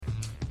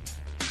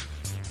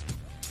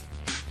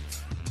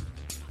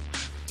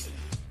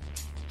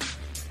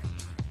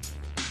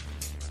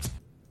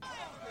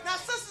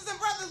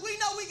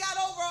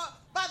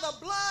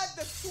the blood,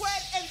 the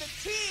sweat, and the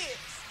tears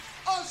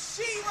of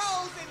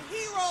sheroes and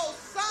heroes,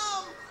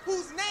 some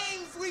whose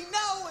names we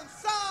know and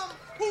some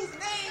whose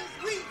names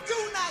we do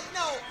not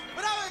know.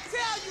 But I will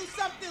tell you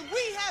something,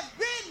 we have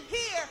been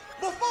here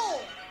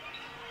before.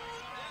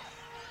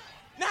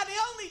 Now the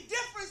only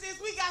difference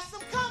is we got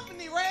some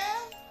company,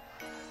 Rev.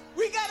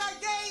 We got our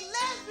gay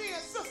lesbian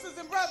sisters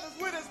and brothers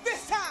with us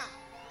this time.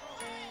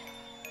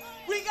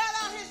 We got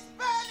our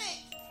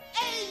Hispanic,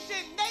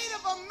 Asian,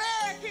 Native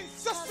American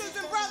sisters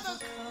and brothers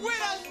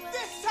with us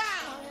this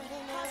time.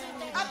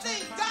 I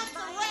think Dr.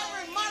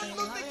 Reverend Martin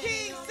Luther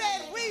King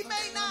said we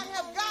may not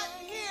have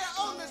gotten here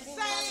on the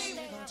same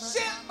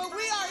ship, but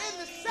we are in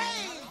the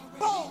same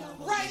boat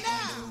right now.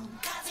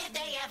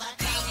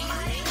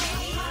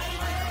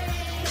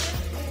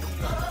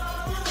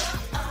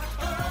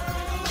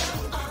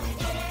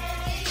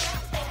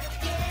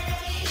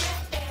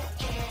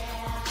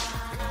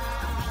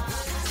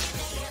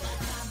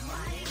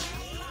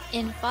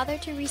 In Father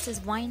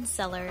Teresa's wine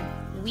cellar,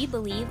 we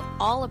believe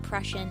all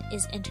oppression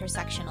is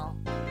intersectional.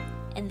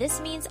 And this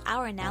means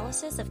our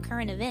analysis of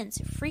current events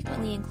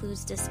frequently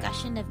includes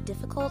discussion of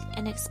difficult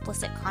and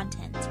explicit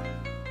content.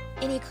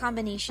 Any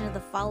combination of the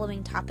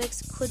following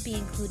topics could be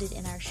included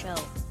in our show: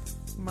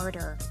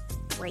 murder,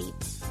 rape,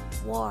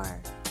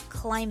 war,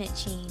 climate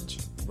change,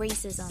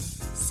 racism,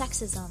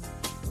 sexism,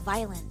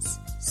 violence,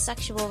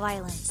 sexual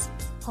violence,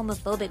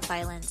 homophobic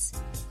violence,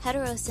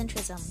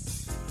 heterocentrism,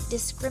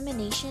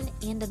 discrimination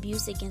and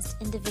abuse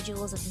against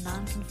individuals of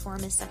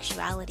nonconformist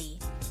sexuality,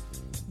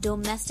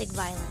 domestic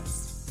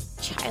violence,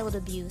 child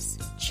abuse,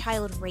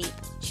 child rape,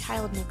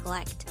 child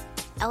neglect,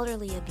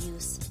 elderly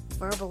abuse,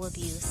 verbal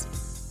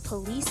abuse,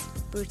 police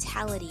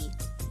brutality,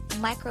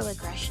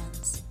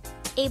 microaggressions,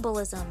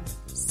 ableism,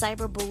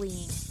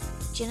 cyberbullying,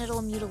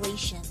 genital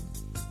mutilation,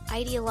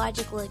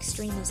 ideological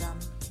extremism,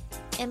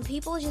 and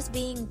people just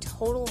being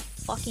total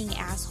fucking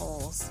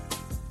assholes.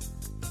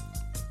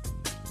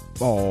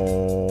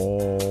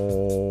 All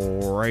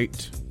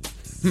right.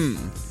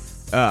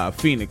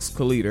 Phoenix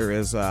Calida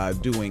is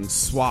doing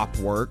swap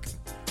work,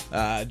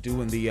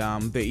 doing the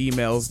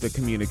emails, the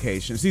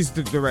communications. He's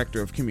the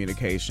director of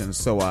communications.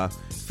 So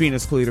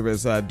Phoenix Calida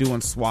is doing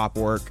swap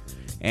work,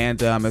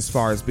 and as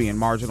far as being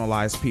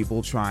marginalized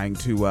people trying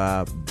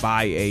to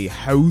buy a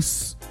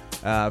house,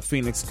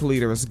 Phoenix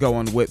Calida is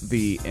going with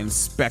the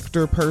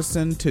inspector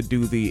person to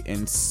do the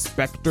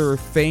inspector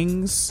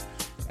things.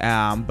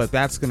 But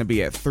that's going to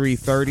be at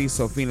 3:30.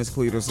 So Phoenix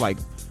Calida's like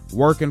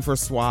working for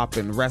swap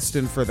and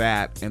resting for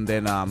that. And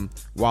then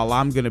while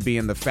I'm going to be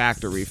in the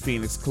factory,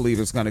 Phoenix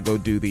Calida's going to go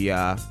do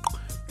the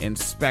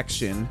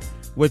inspection,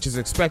 which is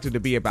expected to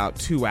be about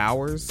 2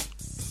 hours,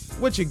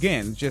 which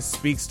again just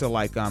speaks to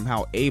like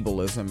how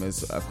ableism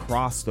is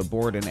across the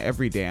board in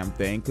every damn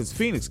thing, because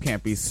Phoenix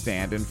can't be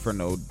standing for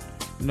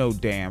no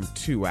damn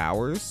 2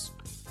 hours.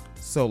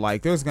 So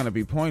like there's going to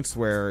be points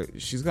where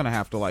she's going to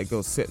have to like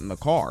go sit in the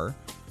car,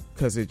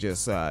 because it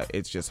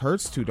just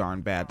hurts too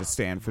darn bad to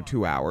stand for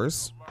 2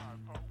 hours.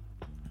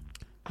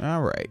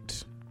 All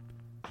right.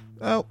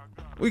 Oh,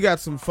 we got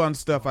some fun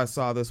stuff I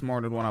saw this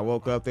morning when I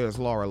woke up. There's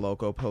Laura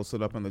Loco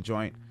posted up in the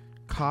joint.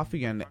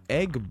 Coffee and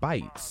egg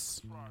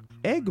bites.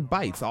 Egg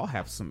bites. I'll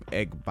have some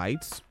egg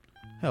bites.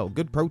 Hell,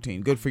 good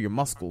protein. Good for your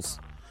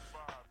muscles.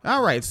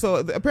 All right. So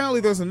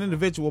apparently there's an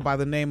individual by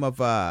the name of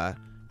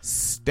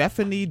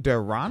Stephanie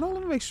Denaro.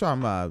 Let me make sure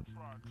I'm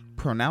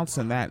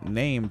pronouncing that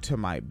name to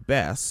my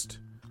best.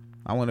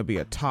 I want to be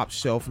a top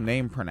shelf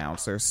name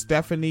pronouncer.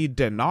 Stephanie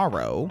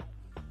Denaro.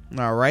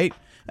 All right.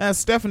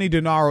 Stephanie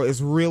Denaro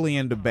is really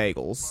into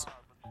bagels.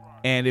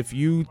 And if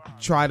you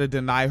try to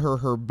deny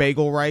her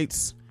bagel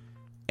rights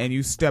and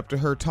you step to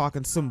her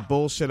talking some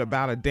bullshit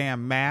about a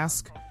damn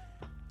mask,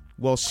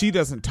 well, she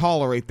doesn't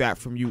tolerate that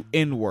from you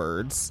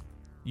N-words.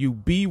 You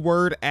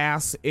B-word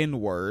ass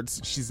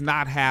N-words. She's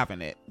not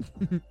having it.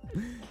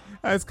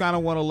 I just kind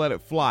of want to let it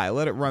fly.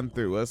 Let it run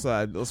through.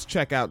 Let's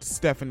check out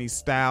Stephanie's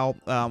style.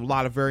 A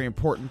lot of very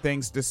important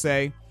things to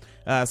say.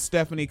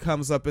 Stephanie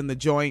comes up in the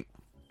joint.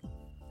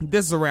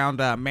 This is around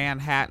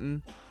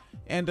Manhattan.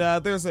 And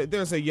there's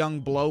a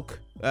young bloke,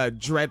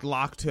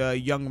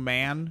 dreadlocked young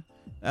man,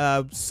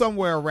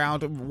 somewhere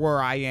around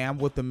where I am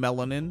with the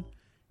melanin.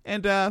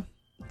 And the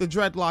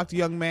dreadlocked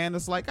young man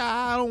is like,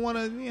 I don't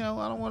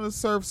want to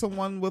serve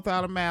someone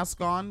without a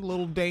mask on. A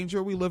little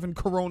danger. We live in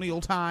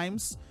coronial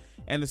times.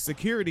 And the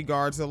security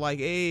guards are like,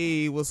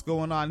 hey, what's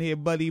going on here,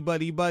 buddy?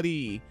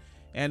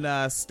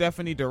 And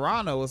Stephanie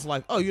Denaro is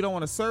like, oh, you don't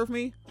want to serve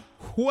me?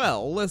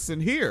 Well, listen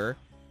here.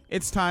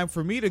 It's time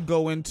for me to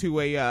go into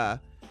a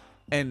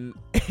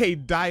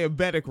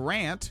diabetic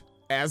rant,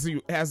 as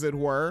it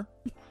were,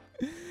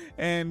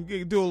 and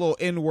do a little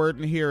N-word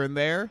in here and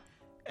there.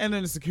 And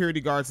then the security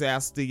guards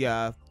ask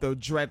the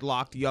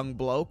dreadlocked young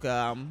bloke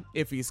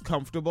if he's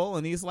comfortable,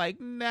 and he's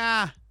like,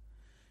 nah.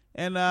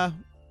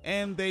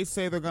 And they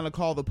say they're going to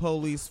call the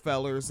police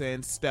fellers,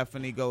 and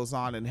Stephanie goes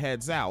on and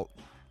heads out.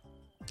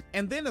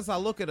 And then as I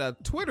look at a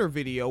Twitter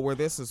video where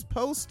this is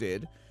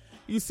posted,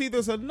 you see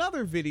there's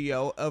another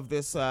video of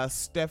this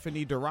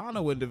Stephanie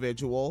Denaro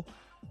individual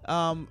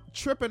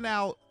tripping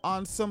out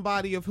on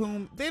somebody of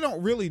whom they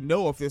don't really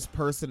know if this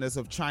person is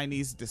of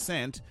Chinese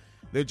descent.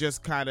 They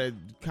just kind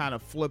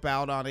of flip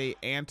out on a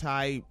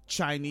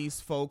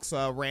anti-Chinese folks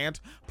rant.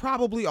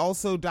 Probably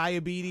also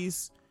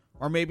diabetes,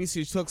 or maybe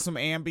she took some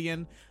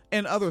Ambien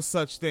and other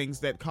such things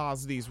that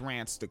cause these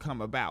rants to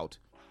come about.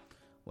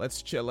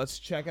 Let's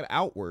check it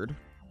outward.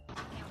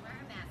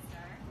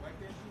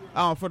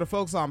 For the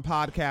folks on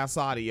podcast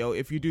audio,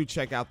 if you do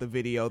check out the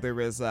video, there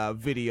is a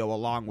video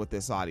along with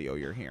this audio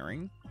you're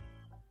hearing.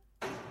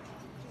 She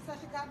said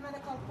she got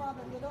medical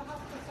problem. You don't have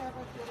to serve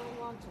her if you don't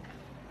want to.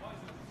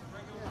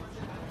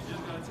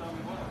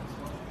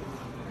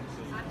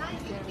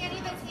 You can't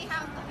even see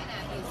how I'm looking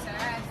at you, sir. I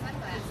have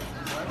sunglasses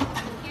on.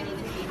 You can't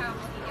even see how I'm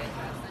looking at you. I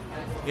have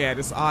sunglasses. Yeah,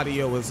 this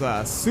audio is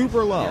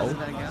super low. You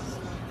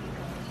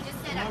just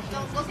said,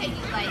 don't look at you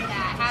like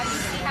that. How do you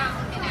see how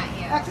I'm looking at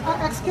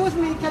you? Excuse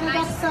me, can you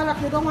just serve her?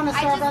 If you don't want to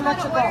serve her, let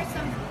you go.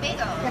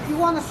 If you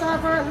want to serve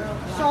her,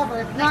 serve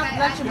her. If not,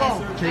 let you go.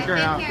 Take her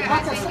out.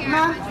 Okay,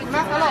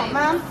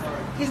 ma'am,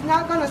 he's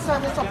not going to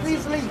serve you, so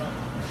please leave.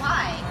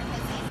 Why?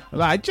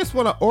 I just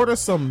want to order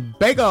some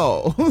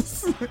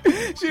bagels.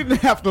 She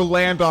didn't have to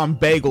land on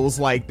bagels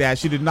like that.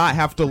 She did not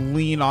have to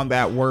lean on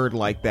that word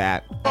like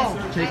that.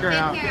 Take her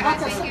out.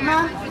 Okay,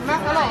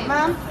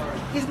 ma'am,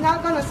 he's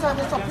not going to serve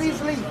you, so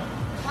please leave.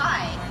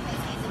 Why? Because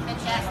he's a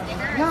bitch-ass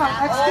nigger? No,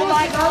 excuse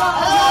me.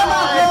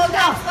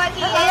 That's what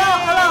he is.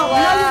 Hello,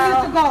 now you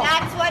need to go.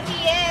 That's what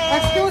he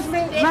is. Excuse me,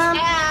 ma'am.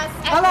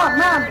 Hello,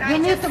 ma'am, you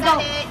need to go.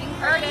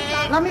 Heard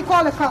it. Let me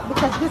call the cop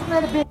because this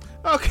lady been...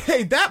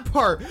 Okay, that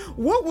part.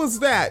 What was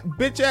that,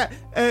 bitch?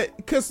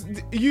 Because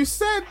you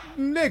said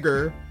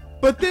nigger,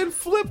 but then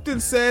flipped and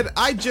said,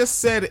 I just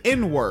said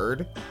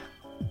N-word.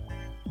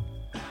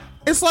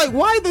 It's like,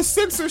 why the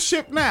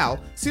censorship now?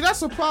 See,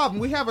 that's a problem.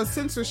 We have a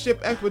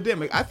censorship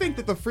epidemic. I think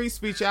that the free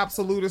speech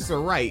absolutists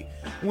are right.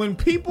 When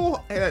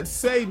people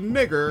say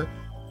nigger,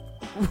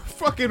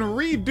 fucking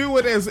redo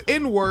it as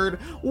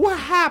N-word, what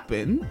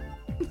happened?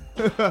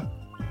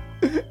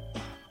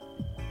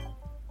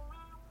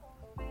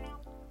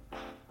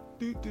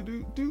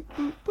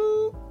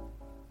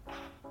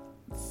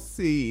 Let's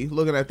see,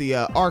 looking at the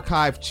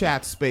archive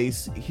chat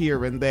space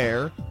here and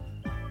there,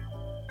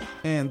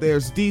 and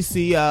there's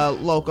DC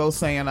Loco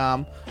saying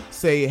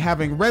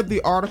having read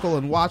the article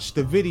and watched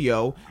the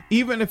video,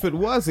 even if it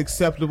was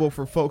acceptable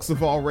for folks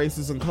of all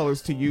races and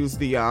colors to use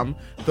the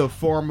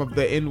form of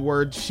the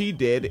N-word she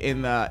did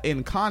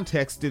in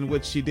context in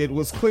which she did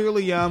was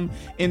clearly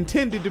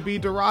intended to be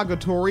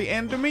derogatory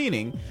and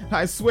demeaning.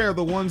 I swear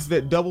the ones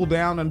that double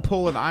down and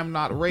pull an I'm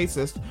not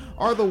racist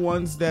are the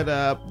ones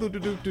that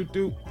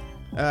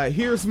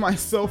here's my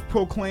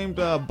self-proclaimed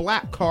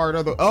black card.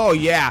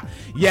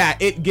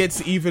 It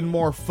gets even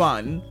more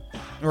fun.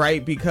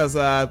 Right, because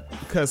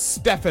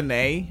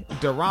Stephanie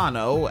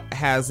Denaro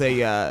has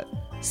a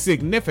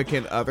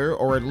significant other,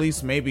 or at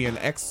least maybe an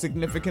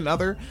ex-significant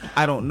other.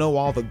 I don't know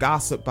all the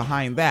gossip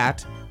behind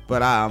that,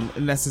 but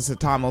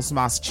necesitamos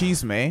más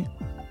chisme.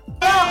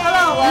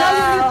 Hello, now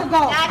you need to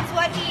go. That's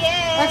what he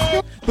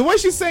is. The way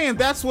she's saying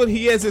that's what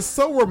he is, it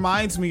so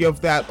reminds me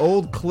of that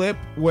old clip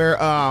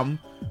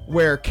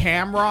where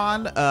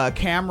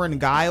Cameron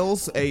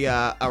Giles,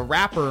 a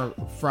rapper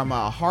from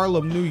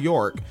Harlem, New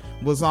York,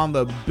 was on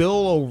the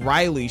Bill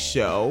O'Reilly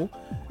show.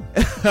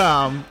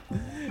 And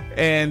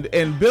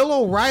Bill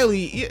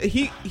O'Reilly,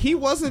 he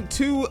wasn't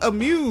too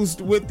amused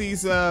with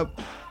these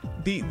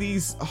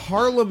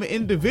Harlem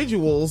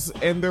individuals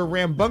and their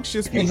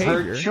rambunctious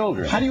behavior. Hurt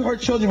children. How do you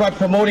hurt children by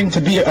promoting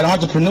to be an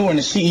entrepreneur and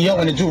a CEO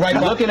and to do right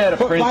by? Looking at a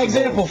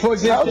principal. For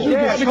example.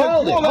 Yeah,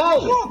 hold it.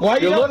 Why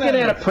You're looking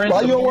at a principal.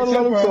 Why you don't want to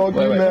let him talk?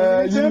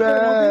 You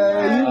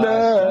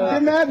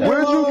mad.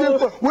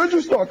 Where'd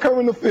you start?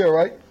 Current affair,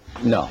 right?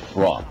 No,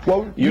 wrong.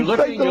 Well,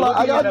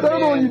 I got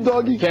dirt on you,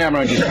 doggy.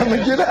 Cameron, I'm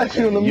gonna get at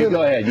you in a minute. You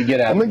go ahead. You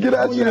get at me. I'm gonna get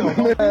at you in a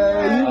minute.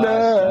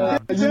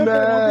 You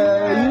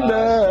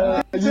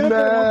mad.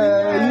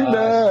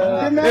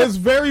 It's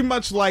very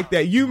much like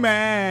that. You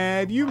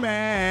mad.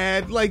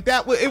 Like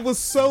that. It was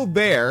so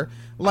there.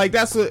 Like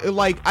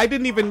I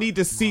didn't even need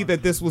to see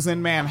that this was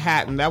in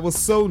Manhattan. That was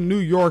so New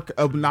York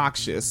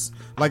obnoxious.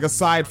 Like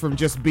aside from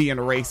just being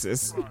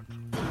racist.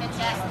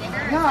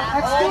 No,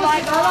 excuse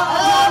me.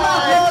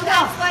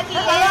 That's what he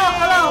is.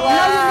 Hello,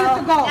 now you need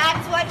to go.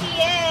 That's what he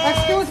is.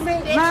 Excuse me,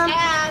 ma'am.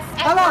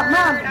 Hello,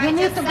 ma'am, you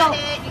need to go.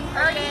 You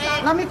heard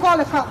it. Let me call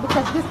the cop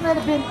because this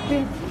lady been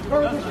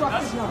very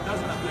disruptive now.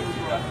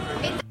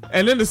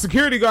 And then the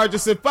security guard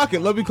just said, fuck it,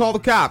 let me call the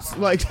cops.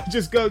 Like,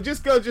 just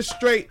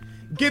straight,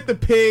 get the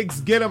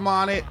pigs, get them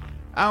on it.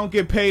 I don't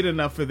get paid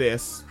enough for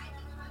this.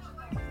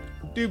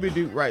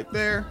 Doobie-doo right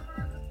there.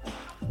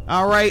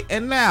 All right,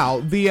 and now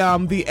the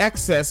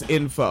excess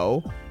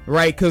info,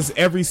 right? Because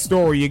every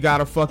story you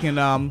gotta fucking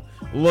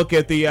look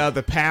at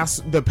the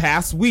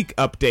past week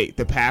update,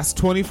 the past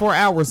 24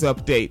 hours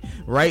update,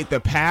 right? The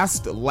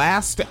past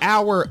last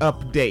hour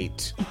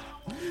update,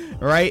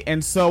 right?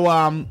 And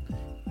so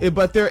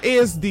but there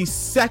is the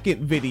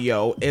second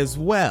video as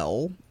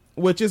well,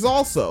 which is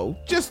also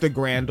just a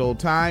grand old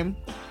time.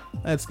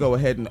 Let's go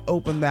ahead and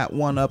open that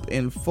one up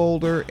in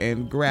folder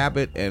and grab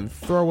it and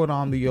throw it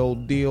on the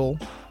old deal.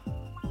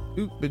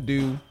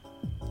 Oop-a-doo.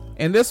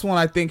 And this one,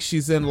 I think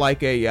she's in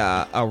like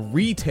a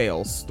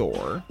retail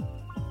store.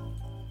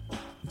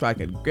 If I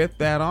could get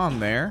that on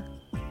there.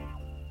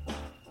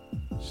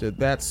 Should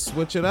that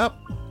switch it up?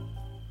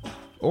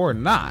 Or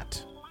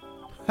not?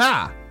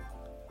 Ha!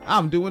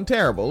 I'm doing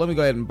terrible. Let me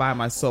go ahead and buy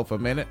myself a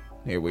minute.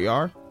 Here we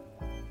are.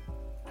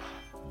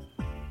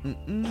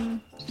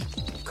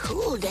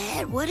 Cool,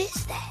 Dad. What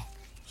is that?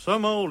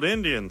 Some old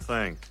Indian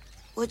thing.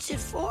 What's it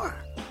for?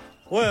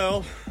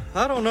 Well,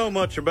 I don't know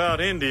much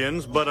about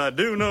Indians, but I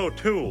do know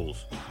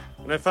tools.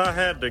 And if I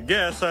had to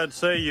guess, I'd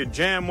say you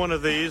jam one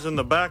of these in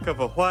the back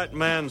of a white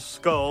man's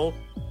skull,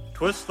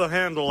 twist the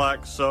handle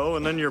like so,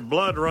 and then your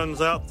blood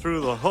runs out through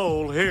the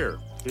hole here.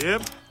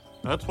 Yep,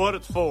 that's what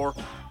it's for.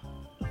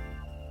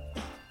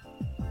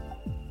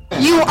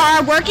 You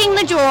are working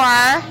the door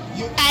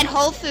at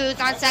Whole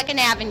Foods on 2nd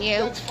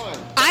Avenue.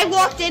 I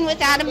walked in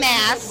without a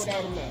mask.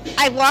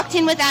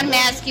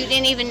 You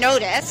didn't even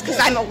notice because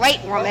I'm a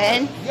white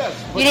woman.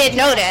 You didn't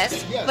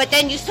notice. But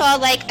then you saw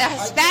like a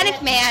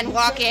Hispanic man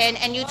walk in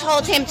and you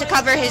told him to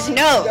cover his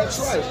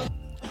nose.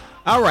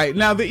 All right.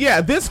 Now,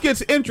 this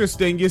gets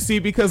interesting, you see,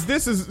 because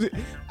this is,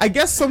 I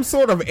guess, some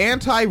sort of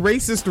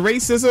anti-racist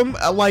racism,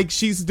 like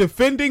she's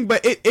defending,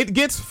 but it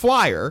gets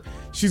flyer.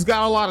 She's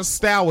got a lot of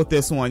style with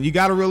this one. You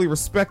got to really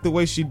respect the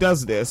way she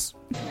does this.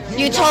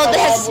 You told the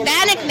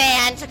Hispanic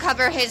man to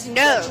cover his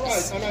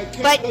nose.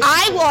 But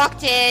I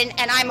walked in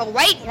and I'm a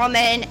white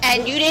woman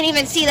and you didn't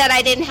even see that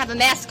I didn't have a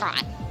mask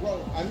on.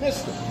 Well, I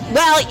missed it.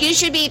 Well, you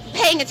should be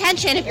paying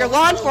attention if you're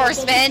law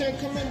enforcement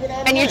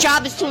and your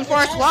job is to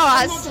enforce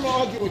laws.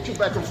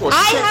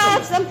 I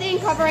have something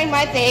covering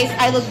my face.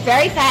 I look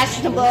very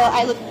fashionable.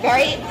 I look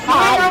very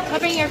hot.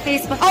 Covering your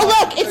face before. Oh,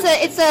 look, it's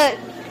a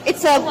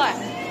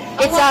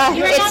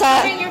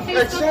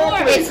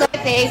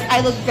face.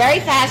 I look very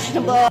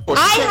fashionable.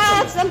 I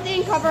have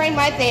something covering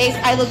my face.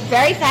 I look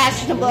very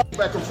fashionable.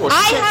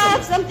 I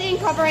have something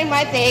covering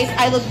my face.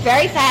 I look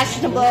very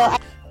fashionable.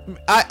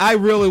 I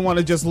really want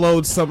to just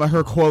load some of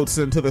her quotes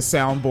into the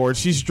soundboard.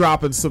 She's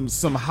dropping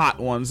some hot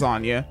ones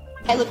on you.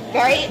 I look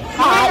very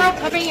hot.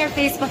 Covering your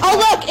face before. Oh,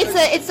 look, it's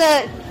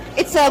a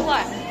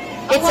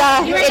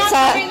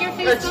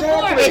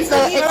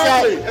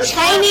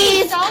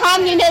Chinese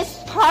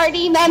Communist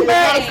Party member.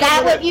 Is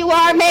that what you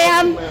are,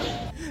 ma'am?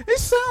 It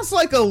sounds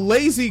like a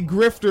lazy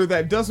grifter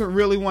that doesn't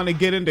really want to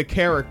get into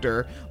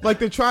character. Like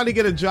they're trying to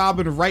get a job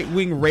in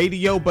right-wing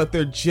radio, but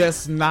they're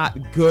just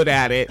not good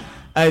at it.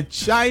 A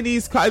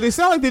Chinese, they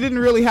sound like they didn't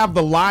really have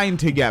the line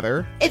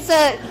together. But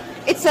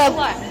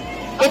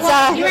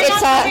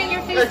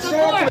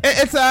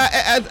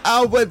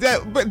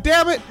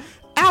damn it,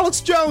 Alex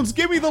Jones,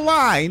 give me the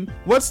line.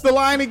 What's the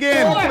line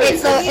again?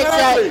 It's a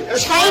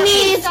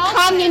Chinese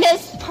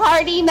Communist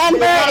Party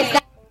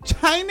member.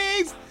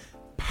 Chinese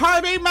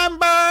Party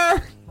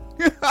member.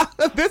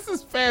 This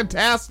is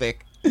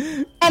fantastic.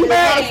 Member,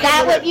 is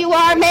that what you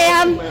are,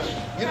 ma'am?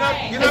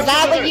 Is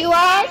that what you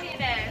are?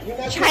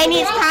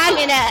 Chinese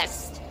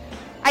communist.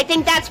 I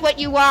think that's what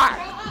you are.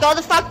 Go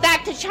the fuck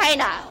back to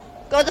China.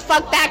 Go the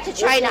fuck back to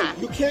China.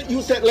 You can't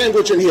use that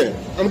language in here.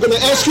 I'm going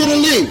to ask you to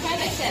leave.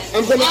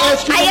 I'm going to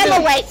ask you to leave. I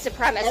am a white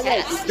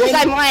supremacist because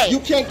I'm white. You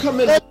can't come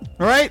in.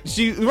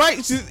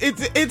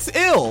 It's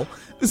ill.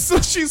 So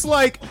she's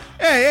like,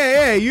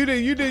 hey,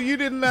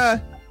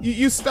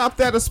 you stopped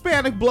that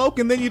Hispanic bloke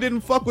and then you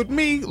didn't fuck with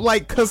me,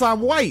 like, cause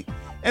I'm white.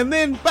 And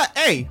then,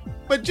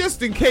 but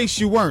just in case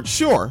you weren't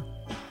sure,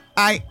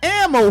 I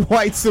am a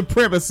white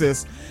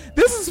supremacist.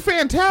 This is a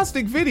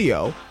fantastic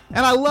video,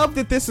 and I love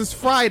that this is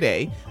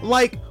Friday.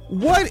 Like,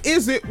 what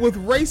is it with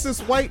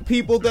racist white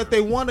people that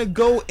they want to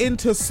go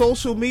into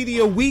social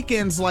media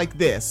weekends like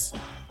this?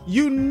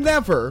 You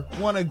never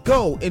want to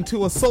go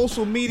into a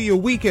social media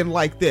weekend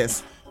like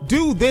this.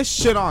 Do this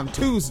shit on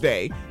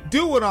Tuesday.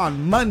 Do it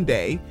on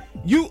Monday.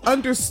 You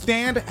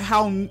understand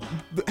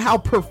how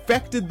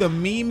perfected the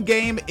meme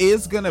game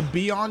is gonna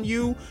be on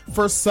you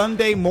for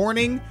Sunday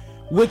morning?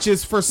 Which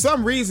is, for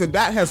some reason,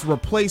 that has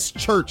replaced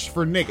church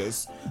for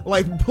niggas.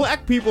 Like,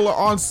 black people are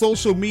on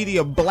social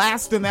media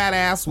blasting that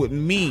ass with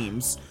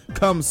memes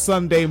come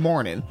Sunday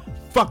morning.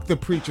 Fuck the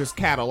preacher's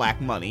Cadillac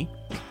money.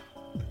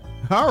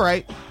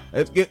 Alright,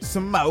 let's get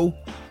some mo.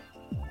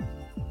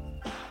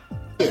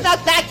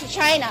 Fuck back to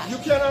China. You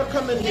cannot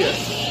come in here.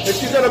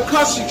 If you're gonna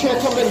cuss, you can't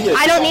come in here.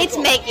 I don't need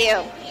to make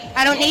you.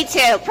 I don't need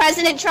to.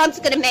 President Trump's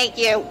gonna make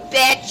you,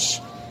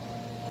 bitch.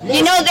 Yes.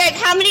 You know that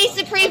how many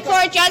Supreme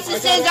Court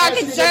justices are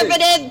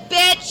conservative,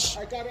 bitch?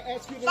 I gotta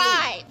ask you to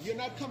 5. leave. You're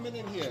not coming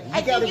in here.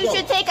 I think you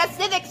should take a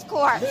civics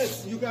course.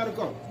 Miss, you gotta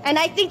go. And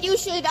I think you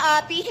should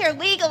be here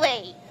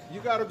legally. You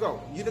gotta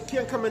go. You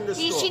can't come in this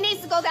store. She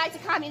needs to go back to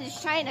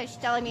communist China. She's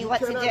telling me what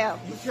to do.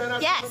 You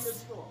cannot come in this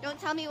store. Don't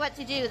tell me what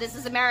to do. This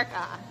is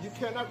America. You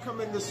cannot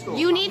come in this store.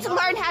 You need to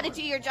learn how to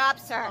do your job,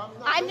 sir.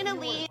 I'm going to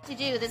leave to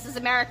do. This is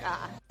America.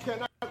 You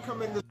cannot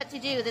come in this What to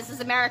do. This is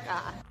America.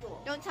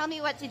 Don't tell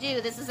me what to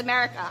do. This is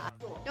America.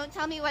 Don't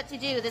tell me what to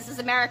do. This is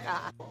America.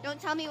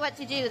 Don't tell me what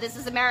to do. This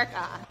is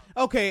America.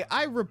 Okay,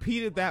 I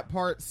repeated that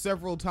part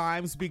several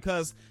times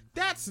because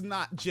that's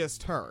not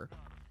just her.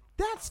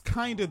 That's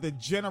kind of the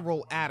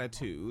general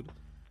attitude.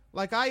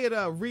 Like I had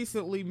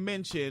recently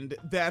mentioned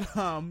that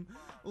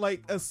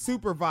like a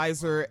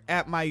supervisor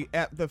at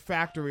the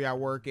factory I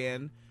work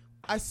in,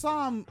 I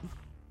saw him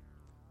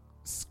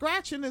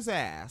scratching his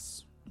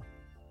ass.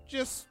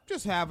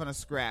 Just having a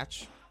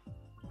scratch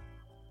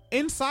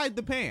inside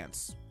the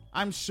pants.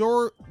 I'm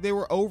sure they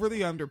were over the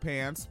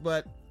underpants,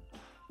 but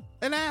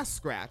an ass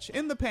scratch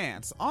in the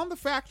pants on the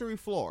factory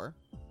floor.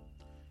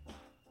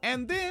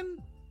 And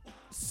then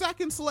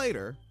seconds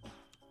later,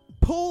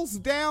 pulls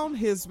down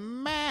his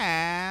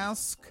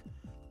mask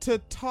to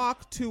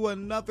talk to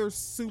another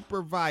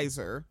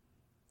supervisor.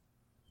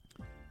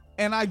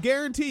 And I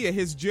guarantee you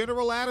his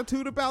general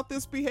attitude about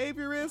this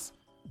behavior is,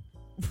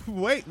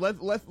 wait,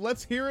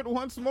 let's hear it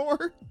once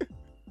more.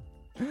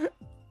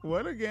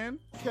 What again?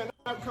 Can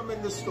I come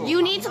in the store?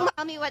 You need to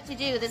tell me what to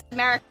do. This is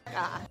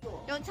America.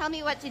 Don't tell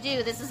me what to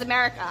do. This is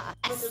America.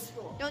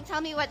 Don't tell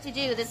me what to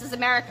do. This is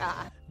America.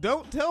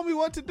 Don't tell me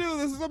what to do.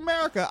 This is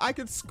America. I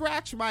could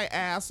scratch my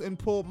ass and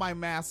pull my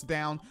mask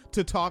down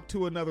to talk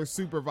to another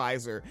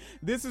supervisor.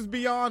 This is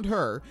beyond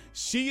her.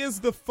 She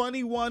is the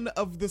funny one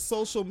of the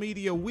social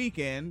media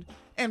weekend.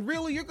 And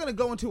really, you're going to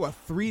go into a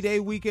 3-day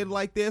weekend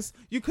like this?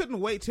 You couldn't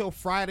wait till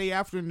Friday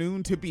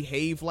afternoon to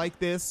behave like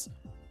this?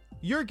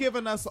 You're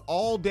giving us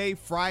all day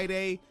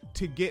Friday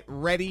to get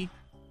ready?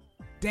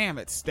 Damn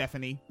it,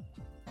 Stephanie.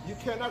 You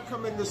cannot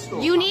come in the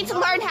store. You need to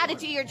learn how to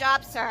do your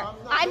job, sir.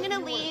 I'm going to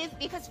leave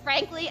because,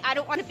 frankly, I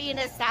don't want to be in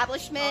an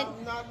establishment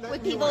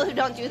with people who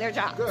don't do their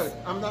jobs. Good.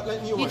 I'm not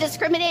letting you in. You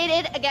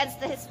discriminated against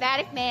the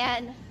Hispanic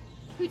man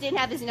who didn't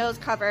have his nose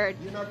covered.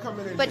 You're not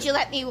coming in But here. you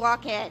let me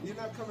walk in You're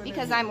not coming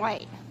because in here. I'm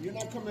white. You're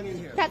not coming in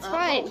here. That's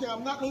fine. Okay,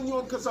 I'm not letting you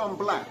in because I'm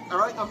black. All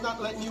right? I'm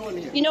not letting you in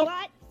here. You know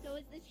what? So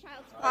is this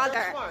child's father.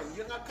 That's fine.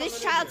 You're not coming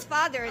This in child's here.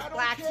 father is I don't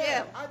black,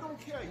 care. too. I don't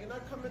care. You're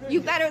not coming in You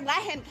here. better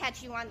let him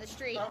catch you on the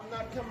street. I'm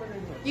not coming in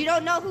here. You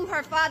don't know who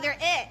her father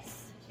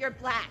is. You're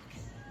black.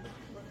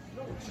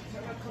 No, she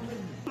cannot come in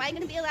here. Am I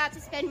going to be allowed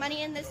to spend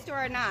money in this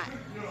store or not?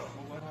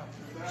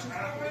 She's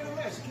not wearing a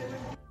mask. She can't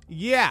even-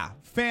 Yeah,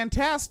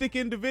 fantastic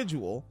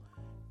individual.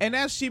 And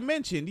as she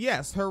mentioned,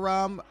 yes,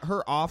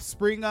 her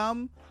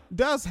offspring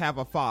does have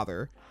a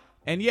father.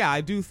 And yeah,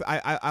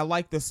 I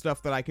like the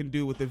stuff that I can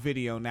do with the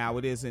video now.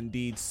 It is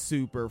indeed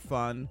super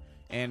fun.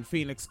 And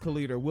Phoenix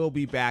Kalita will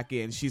be back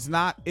in. She's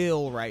not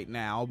ill right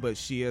now, but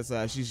she is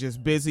she's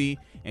just busy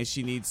and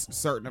she needs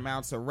certain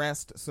amounts of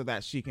rest so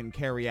that she can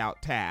carry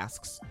out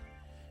tasks.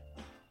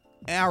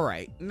 All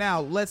right,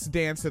 now let's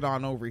dance it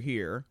on over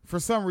here. For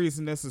some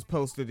reason, this is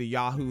posted to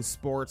Yahoo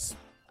Sports.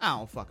 I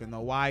don't fucking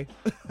know why.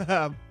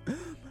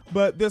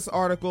 But this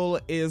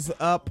article is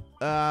up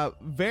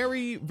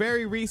very,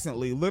 very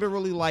recently,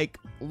 literally like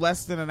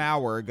less than an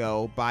hour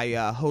ago, by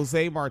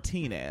Jose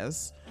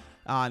Martinez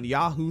on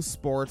Yahoo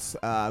Sports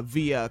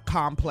via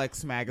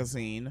Complex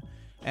Magazine.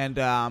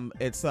 And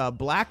it's a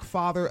black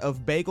father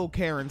of Bagel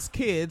Karen's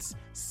kids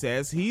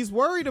says he's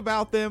worried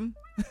about them.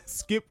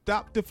 Skip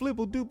dop to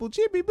flibble dooble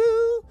chippy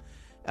boo.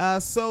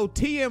 So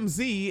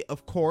TMZ,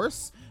 of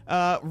course,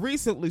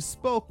 recently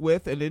spoke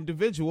with an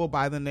individual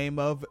by the name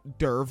of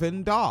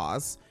Dervin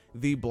Dawes,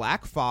 the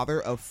black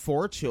father of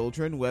 4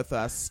 children with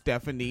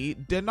Stephanie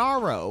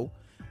Denaro,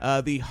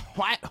 the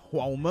white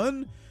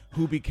woman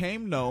who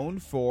became known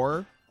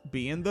for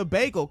being the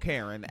Bagel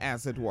Karen,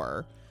 as it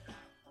were.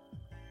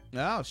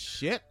 Oh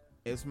shit!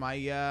 Is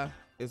my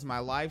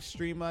live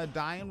stream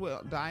dying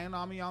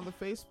on me on the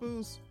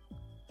Facebooks?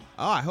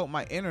 Oh, I hope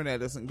my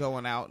internet isn't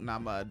going out and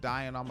I'm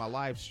dying on my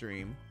live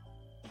stream.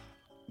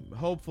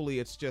 Hopefully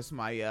it's just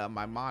my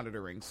my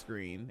monitoring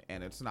screen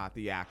and it's not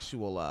the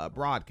actual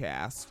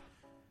broadcast.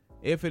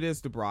 If it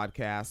is the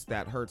broadcast,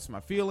 that hurts my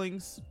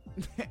feelings.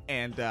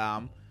 And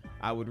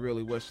I would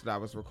really wish that I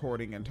was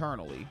recording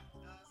internally.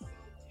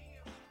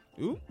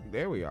 Ooh,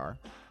 there we are.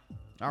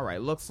 All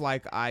right, looks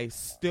like I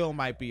still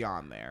might be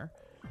on there.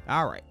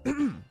 All right.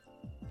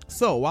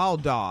 So while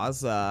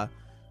Dawes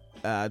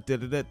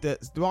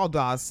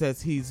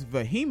says he's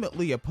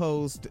vehemently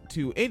opposed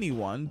to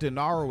anyone,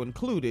 Denaro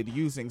included,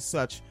 using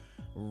such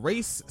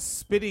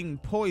race-spitting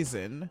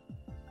poison.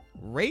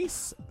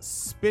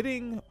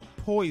 Race-spitting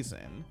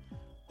poison.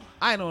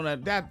 I don't know.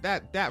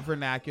 That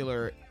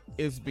vernacular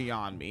is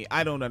beyond me.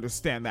 I don't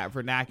understand that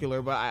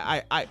vernacular, but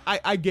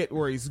I get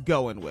where he's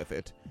going with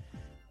it.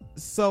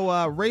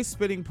 So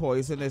race-spitting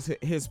poison is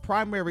his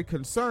primary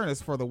concern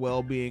is for the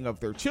well-being of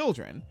their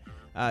children.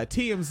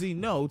 TMZ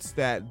notes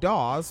that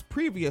Dawes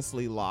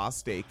previously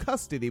lost a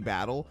custody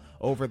battle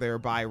over their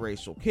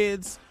biracial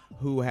kids,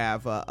 who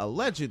have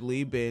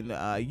allegedly been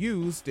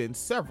used in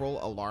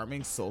several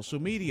alarming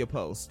social media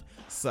posts,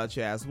 such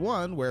as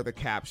one where the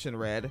caption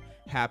read,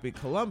 "Happy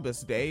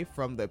Columbus Day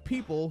from the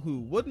people who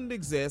wouldn't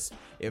exist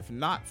if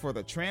not for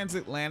the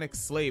transatlantic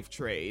slave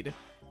trade."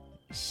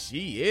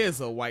 She is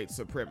a white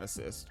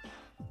supremacist.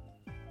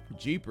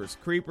 Jeepers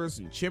creepers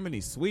and chimney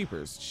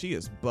sweepers, she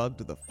is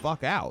bugged the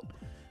fuck out.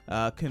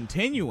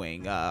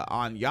 Continuing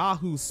on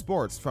Yahoo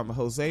Sports from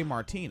Jose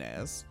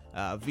Martinez,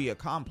 via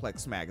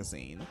Complex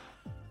magazine.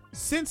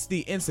 Since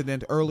the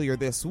incident earlier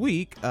this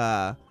week,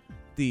 the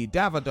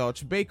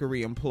Davidoff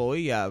bakery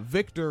employee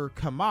Victor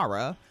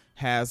Kamara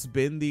has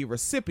been the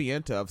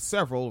recipient of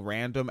several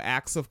random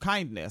acts of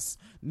kindness.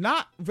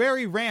 Not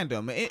very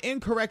random.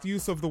 Incorrect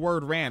use of the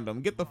word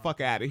random. Get the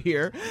fuck out of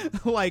here.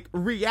 Like,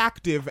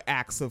 reactive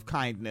acts of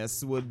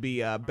kindness would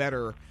be a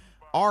better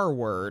R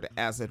word,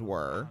 as it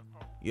were.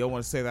 You don't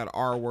want to say that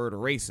R word,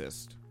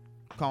 racist.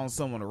 Calling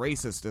someone a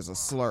racist is a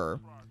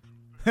slur.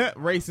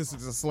 Racist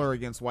is a slur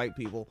against white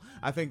people.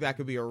 I think that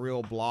could be a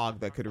real blog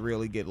that could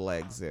really get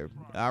legs there.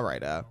 All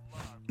right,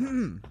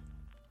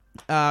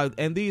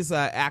 and these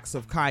acts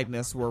of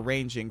kindness were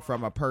ranging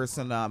from a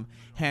person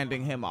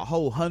handing him a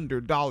whole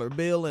 $100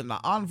 bill in an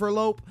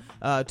envelope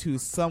to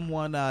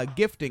someone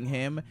gifting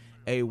him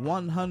a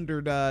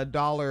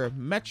 $100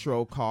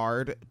 Metro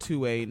card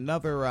to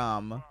another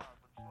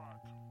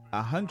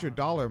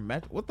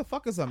 $100 what the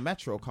fuck is a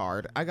Metro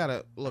card? I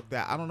gotta look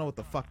that. I don't know what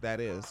the fuck that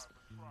is.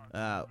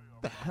 What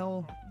the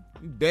hell?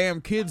 You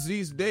damn kids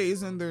these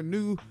days and their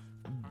new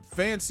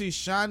fancy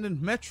shining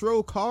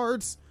Metro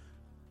cards.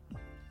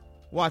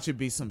 Watch it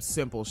be some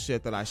simple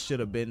shit that I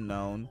should have been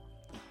known.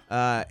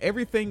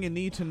 Everything you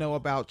need to know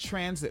about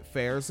transit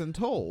fares and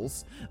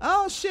tolls.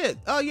 Oh shit.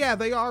 Oh yeah,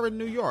 they are in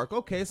New York.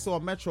 Okay, so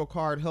a Metro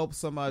card helps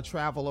them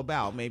travel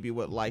about, maybe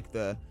with like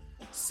the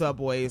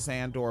subways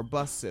and or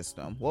bus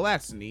system. Well,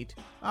 that's neat.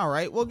 All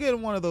right, we'll get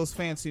one of those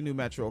fancy new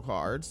Metro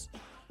cards.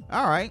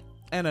 All right.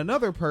 And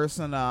another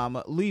person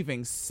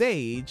leaving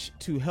Sage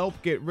to help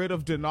get rid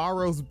of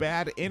Denaro's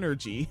bad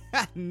energy.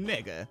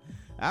 Nigga.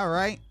 All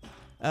right.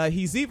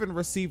 He's even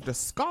received a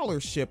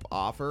scholarship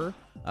offer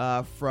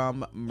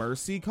from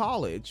Mercy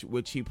College,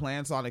 which he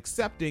plans on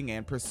accepting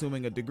and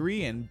pursuing a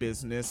degree in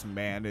business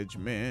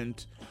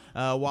management.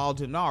 While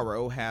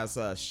Denaro has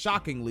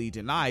shockingly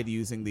denied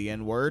using the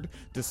N-word,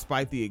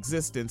 despite the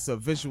existence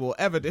of visual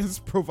evidence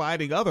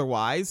providing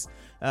otherwise.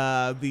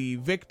 The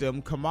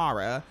victim,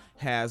 Kamara,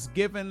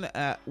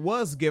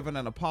 was given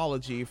an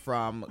apology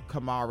from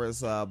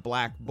Kamara's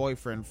black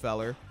boyfriend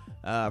feller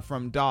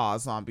from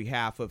Dawes on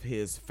behalf of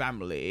his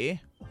family.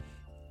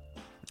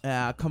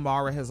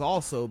 Kamara has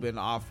also been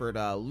offered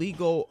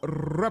legal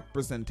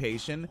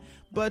representation,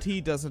 but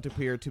he doesn't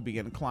appear to be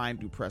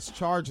inclined to press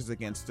charges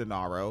against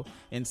Denaro.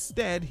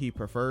 Instead, he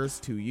prefers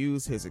to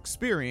use this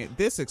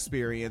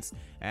experience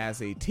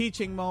as a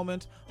teaching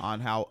moment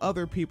on how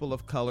other people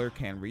of color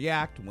can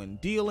react when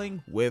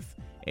dealing with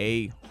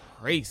a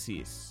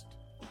racist.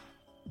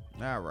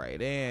 All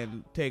right,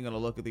 and taking a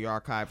look at the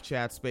archive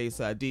chat space,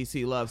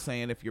 DC Love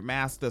saying if your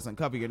mask doesn't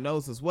cover your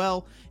nose as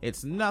well,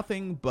 it's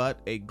nothing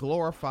but a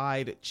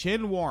glorified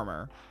chin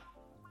warmer.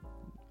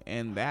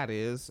 And that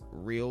is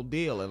real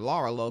deal. And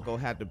Laura Loco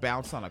had to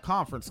bounce on a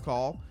conference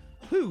call.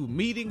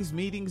 Meetings.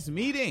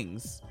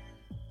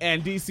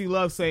 And DC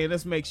Love saying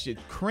this makes you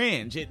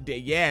cringe.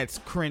 It's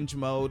cringe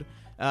mode.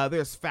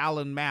 There's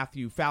Fallon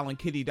Matthew,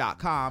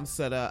 FallonKitty.com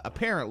said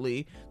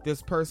apparently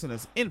this person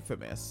is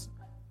infamous.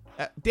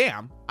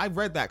 Damn, I've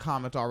read that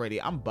comment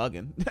already. I'm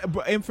bugging.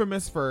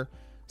 Infamous for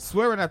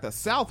swearing that the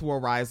South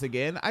will rise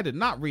again. I did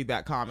not read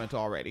that comment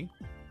already.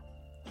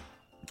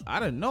 I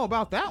didn't know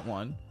about that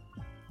one.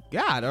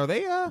 God, are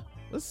they,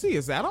 let's see,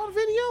 is that on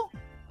video?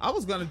 I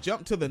was gonna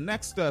jump to the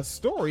next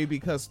story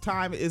because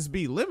time is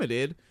be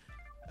limited.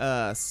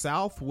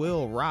 South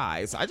will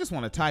rise. I just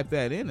want to type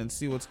that in and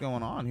see what's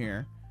going on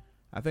here.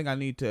 I think I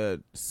need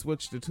to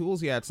switch the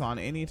tools. Yeah, it's on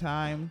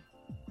anytime.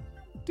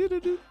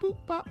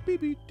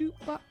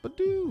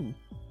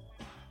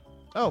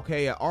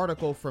 Okay, an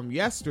article from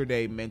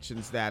yesterday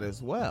mentions that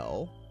as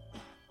well.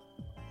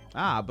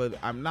 But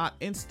I'm not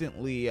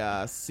instantly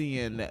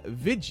seeing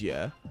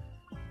Vidya,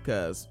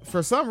 because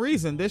for some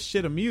reason this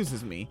shit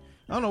amuses me.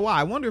 I don't know why.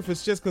 I wonder if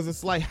it's just because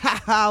it's like,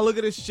 haha, look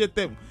at this shit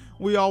that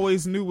we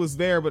always knew was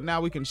there, but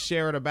now we can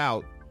share it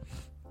about.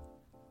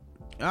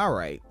 All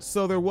right,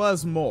 so there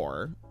was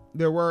more.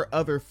 There were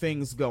other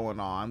things going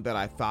on that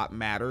I thought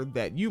mattered,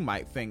 that you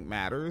might think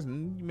matters,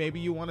 and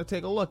maybe you want to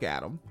take a look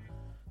at them.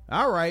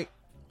 All right.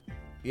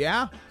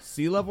 Yeah,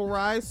 sea level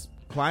rise,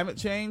 climate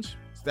change.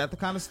 Is that the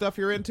kind of stuff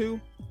you're into?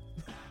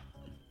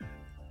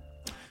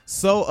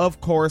 So,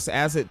 of course,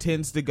 as it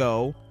tends to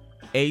go,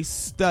 a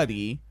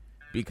study,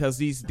 because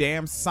these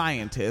damn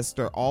scientists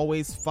are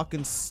always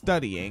fucking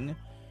studying,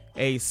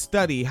 a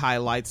study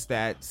highlights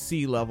that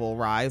sea level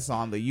rise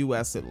on the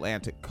U.S.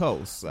 Atlantic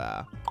coast.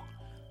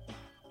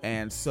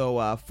 And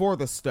so for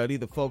the study,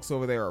 the folks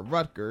over there at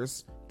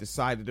Rutgers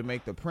decided to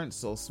make the print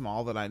so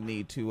small that I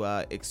need to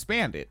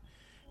expand it.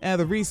 And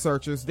the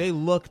researchers, they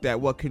looked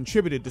at what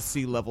contributed to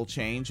sea level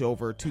change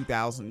over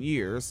 2,000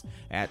 years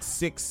at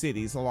 6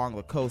 cities along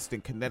the coast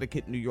in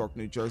Connecticut, New York,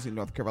 New Jersey,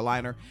 North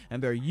Carolina,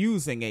 and they're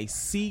using a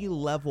sea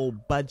level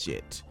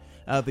budget.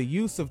 The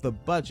use of the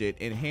budget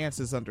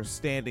enhances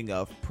understanding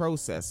of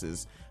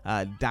processes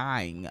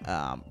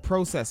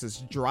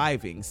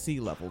driving sea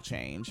level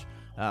change.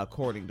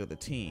 according to the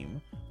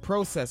team.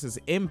 Processes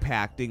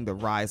impacting the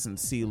rise in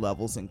sea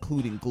levels,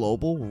 including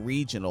global,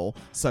 regional,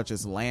 such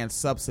as land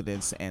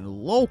subsidence, and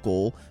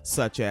local,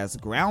 such as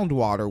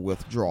groundwater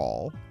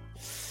withdrawal.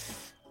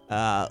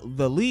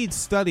 The lead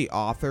study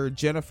author,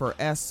 Jennifer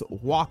S.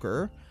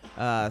 Walker,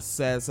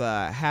 says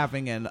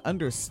having an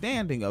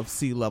understanding of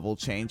sea level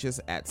changes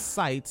at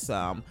sites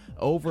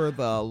over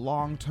the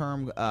long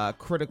term is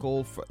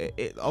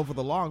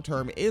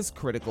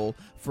critical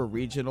for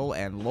regional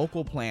and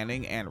local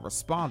planning and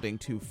responding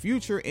to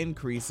future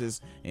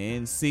increases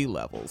in sea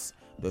levels.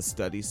 The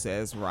study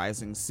says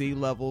rising sea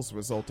levels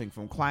resulting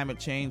from climate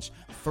change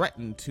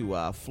threaten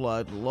to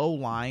flood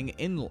low-lying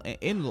in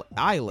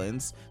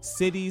islands,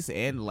 cities,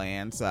 and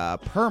lands,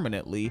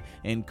 permanently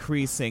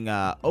increasing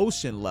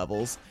ocean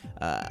levels.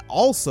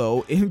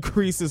 Also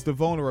increases the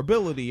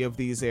vulnerability of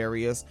these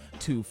areas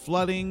to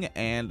flooding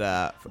and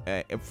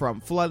from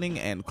flooding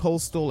and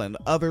coastal and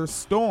other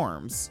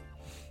storms.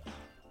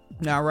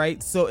 All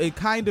right, so it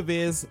kind of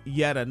is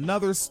yet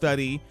another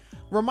study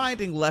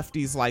reminding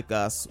lefties like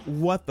us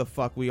what the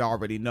fuck we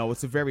already know.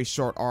 It's a very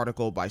short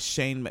article by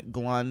Shane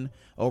McGlunn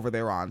over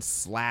there on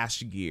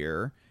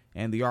 /gear,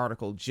 and the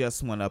article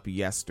just went up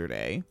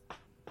yesterday.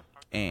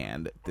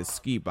 And the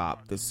Ski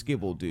Bop, the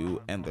Skibble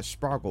Doo, and the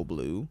Sparkle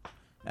Blue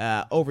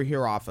over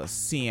here off of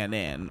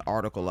CNN,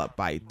 article up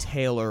by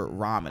Taylor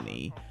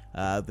Romney.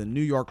 The New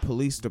York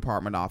Police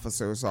Department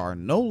officers are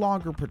no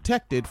longer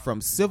protected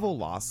from civil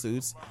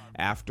lawsuits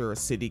after a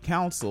city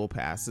council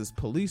passes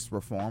police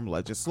reform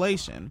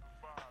legislation.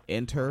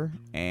 Enter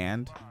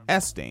and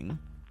Esting.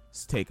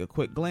 Let's take a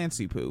quick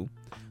glancey poo.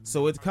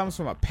 So it comes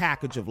from a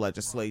package of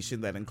legislation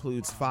that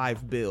includes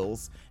 5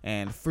 bills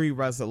and 3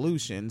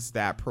 resolutions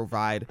that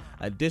provide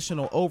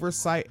additional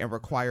oversight and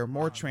require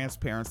more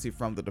transparency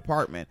from the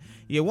department.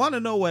 You want to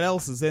know what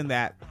else is in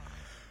that?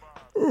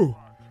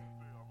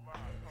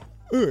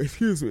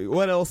 Excuse me.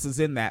 What else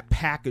is in that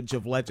package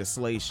of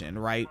legislation,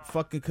 right?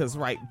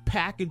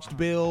 Packaged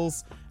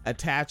bills,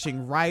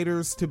 attaching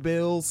writers to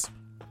bills.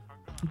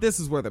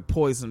 This is where the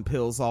poison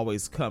pills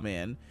always come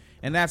in.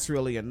 And that's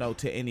really a note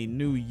to any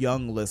new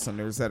young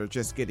listeners that are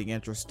just getting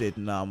interested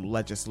in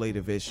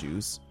legislative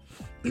issues.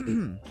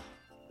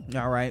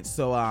 All right,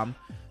 so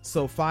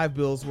 5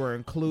 bills were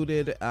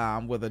included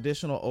with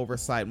additional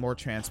oversight, more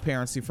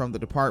transparency from the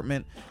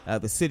department.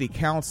 The city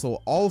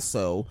council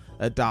also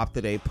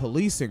adopted a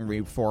policing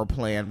reform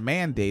plan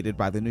mandated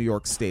by the New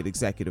York State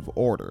Executive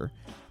Order.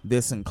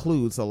 This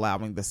includes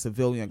allowing the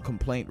Civilian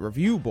Complaint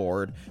Review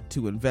Board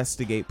to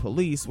investigate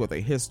police with a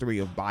history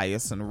of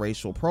bias and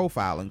racial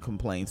profiling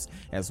complaints,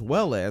 as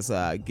well as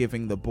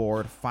giving the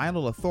board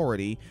final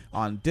authority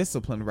on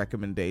discipline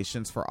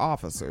recommendations for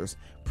officers.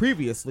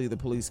 Previously, the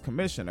police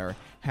commissioner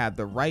had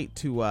the right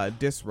to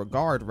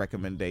disregard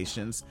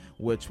recommendations,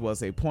 which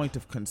was a point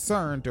of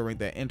concern during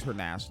the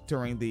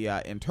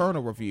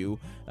internal review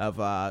of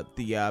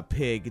the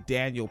pig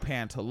Daniel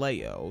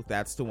Pantaleo.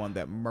 That's the one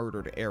that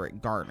murdered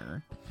Eric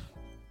Garner.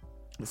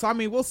 So, I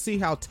mean, we'll see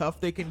how tough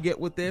they can get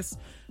with this.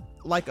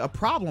 Like, a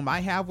problem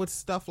I have with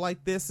stuff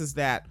like this is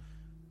that,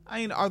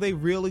 I mean, are they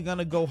really going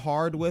to go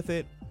hard with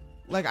it?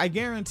 Like, I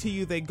guarantee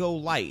you they go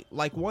light.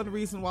 Like, one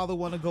reason why they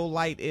want to go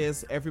light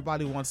is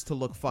everybody wants to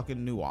look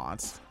fucking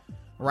nuanced,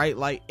 right?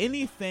 Like,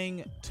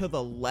 anything to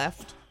the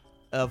left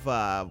of,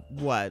 I'd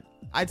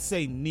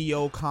say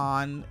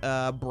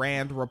neocon,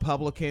 brand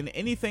Republican,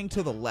 anything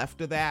to the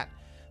left of that,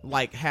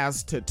 like,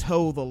 has to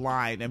toe the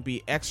line and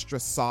be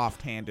extra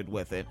soft-handed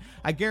with it.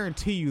 I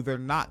guarantee you they're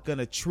not going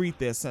to treat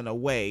this in a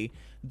way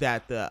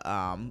that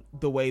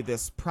the way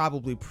this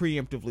probably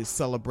preemptively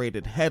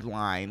celebrated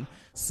headline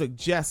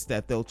suggests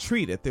that they'll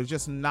treat it. They're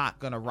just not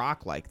going to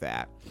rock like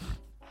that.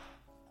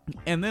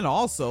 And then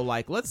also,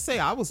 like, let's say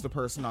I was the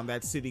person on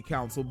that city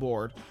council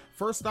board.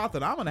 First thought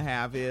that I'm going to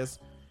have is,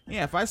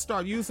 yeah, if I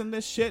start using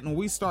this shit and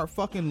we start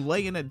fucking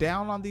laying it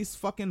down on these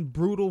fucking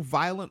brutal,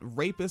 violent,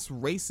 rapist,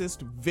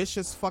 racist,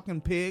 vicious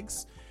fucking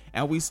pigs,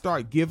 and we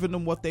start giving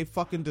them what they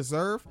fucking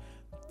deserve,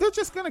 they're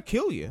just gonna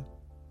kill you.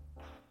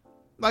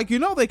 Like, you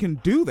know they can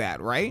do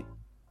that, right?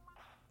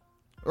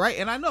 Right?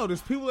 And I know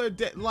there's people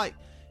that like,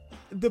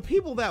 the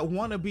people that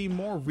want to be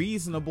more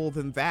reasonable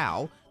than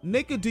thou.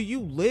 Nigga, do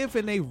you live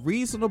in a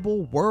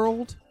reasonable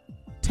world?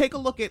 Take a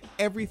look at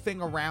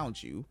everything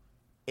around you.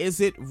 Is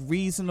it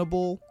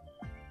reasonable?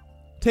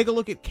 Take a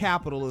look at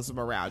capitalism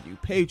around you,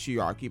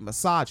 patriarchy,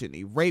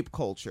 misogyny, rape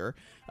culture,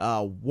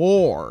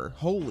 war,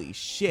 holy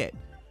shit,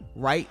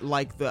 right?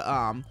 Like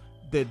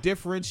the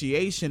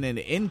differentiation in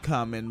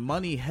income and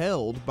money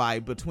held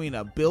between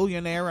a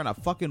billionaire and a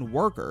fucking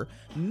worker.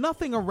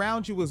 Nothing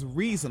around you is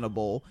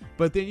reasonable,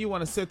 but then you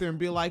want to sit there and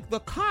be like, the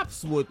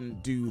cops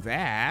wouldn't do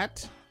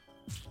that.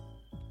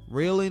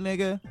 Really,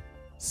 nigga?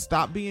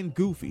 Stop being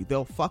goofy.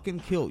 They'll fucking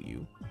kill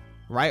you,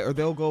 right? Or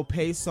they'll go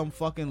pay some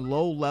fucking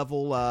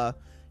low-level,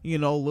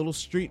 little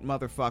street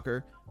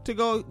motherfucker to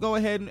go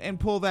ahead and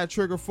pull that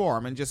trigger for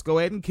him and just go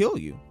ahead and kill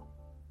you.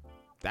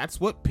 That's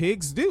what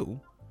pigs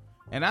do.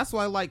 And that's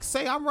why, like,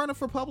 say I'm running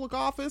for public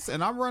office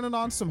and I'm running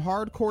on some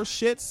hardcore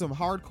shit, some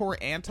hardcore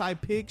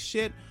anti-pig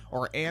shit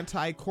or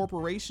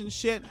anti-corporation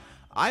shit,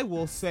 I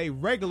will say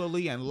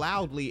regularly and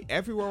loudly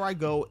everywhere I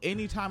go,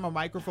 anytime a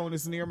microphone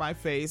is near my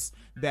face,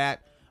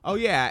 that, oh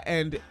yeah,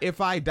 and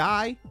if I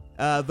die,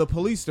 the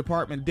police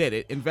department did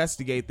it.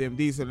 Investigate them.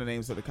 These are the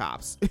names of the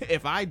cops.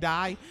 If I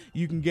die,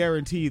 you can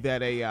guarantee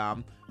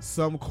that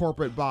some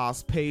corporate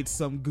boss paid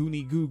some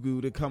goony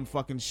goo-goo to come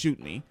fucking shoot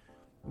me.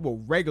 Will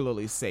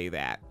regularly say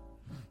that.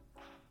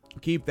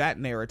 Keep that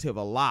narrative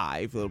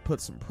alive. It'll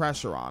put some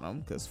pressure on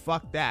them, because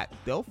fuck that.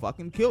 They'll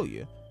fucking kill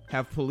you.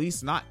 Have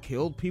police not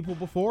killed people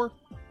before?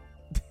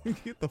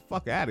 Get the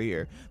fuck out of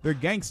here. They're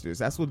gangsters.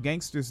 That's what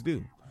gangsters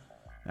do.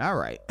 All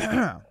right.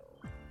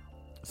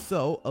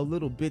 So, a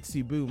little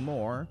bitsy boo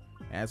more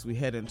as we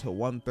head into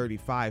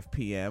 1:35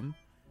 p.m.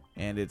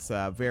 And it's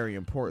very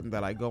important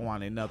that I go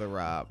on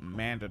another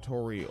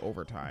mandatory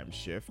overtime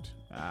shift.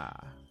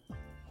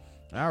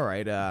 All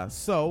right.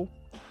 So,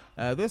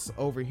 this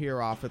over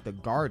here off at The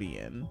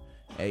Guardian,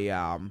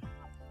 the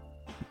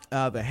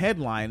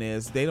headline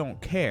is, "They don't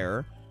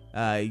care.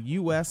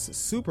 U.S.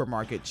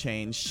 supermarket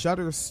chain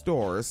shutters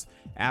stores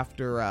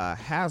after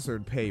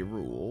hazard pay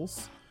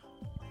rules."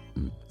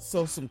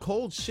 So some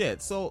cold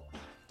shit. So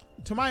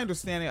to my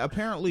understanding,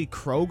 apparently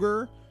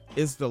Kroger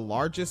is the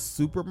largest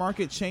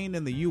supermarket chain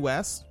in the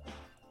U.S.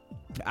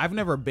 I've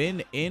never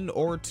been in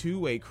or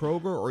to a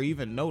Kroger or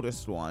even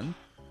noticed one.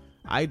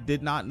 I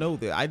did not know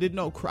that. I didn't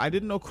know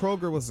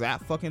Kroger was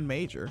that fucking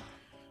major.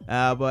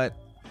 But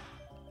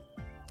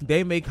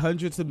they make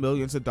hundreds of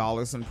millions of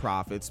dollars in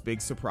profits.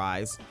 Big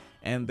surprise.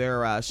 And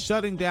they're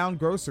shutting down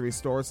grocery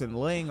stores and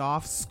laying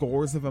off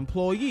scores of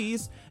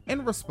employees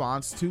in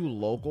response to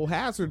local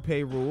hazard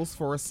pay rules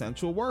for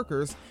essential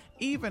workers,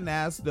 even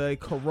as the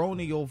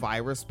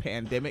coronavirus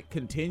pandemic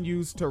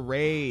continues to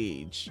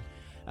rage.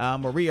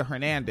 Maria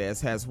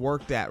Hernandez has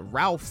worked at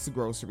Ralph's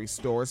grocery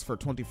stores for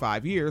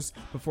 25 years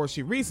before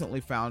she recently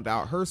found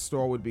out her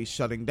store would be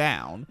shutting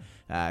down.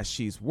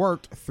 She's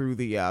worked through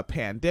the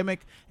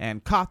pandemic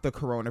and caught the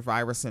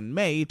coronavirus in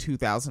May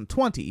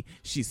 2020.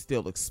 She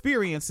still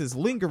experiences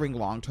lingering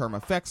long-term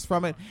effects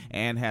from it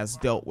and has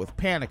dealt with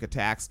panic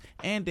attacks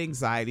and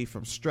anxiety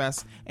from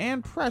stress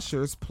and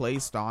pressures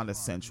placed on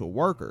essential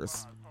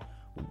workers.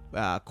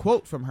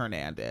 Quote from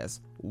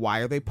Hernandez, "Why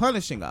are they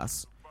punishing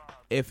us?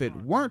 If it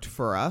weren't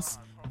for us,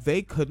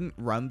 they couldn't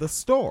run the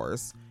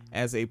stores.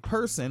 As a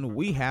person,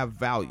 we have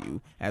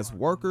value. As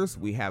workers,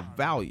 we have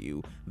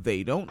value.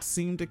 They don't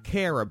seem to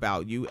care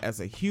about you as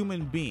a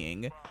human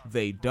being.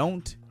 They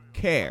don't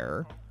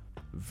care."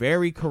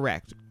 Very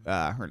correct,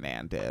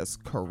 Hernandez.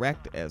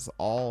 Correct as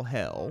all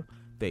hell.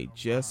 They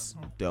just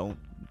don't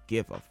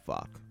give a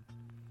fuck.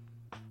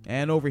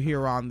 And over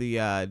here on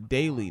the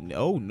Daily...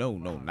 Oh, no,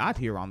 not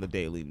here on the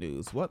Daily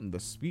News. What in the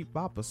sweet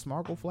bop of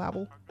Smargle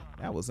Flabble?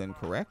 That was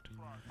incorrect.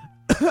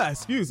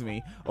 Excuse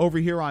me. Over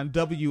here on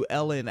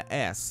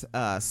WLNS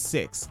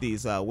 6,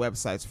 these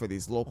websites for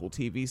these local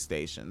TV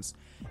stations.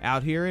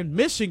 Out here in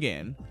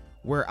Michigan,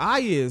 where I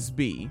is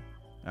be.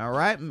 All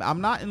right. I'm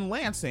not in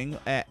Lansing,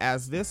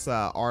 as this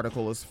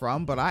article is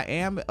from, but I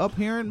am up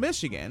here in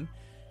Michigan.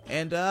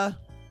 And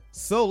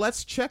so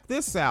let's check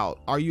this out.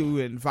 Are you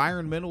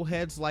environmental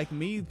heads like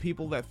me,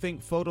 people that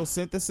think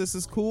photosynthesis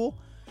is cool?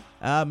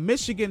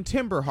 Michigan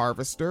timber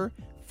harvester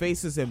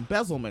faces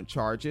embezzlement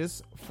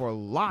charges for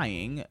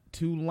lying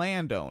to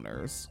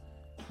landowners.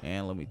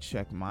 And let me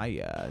check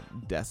my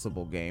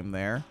decibel game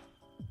there.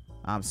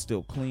 I'm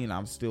still clean.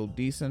 I'm still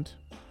decent.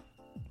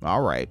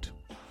 All right,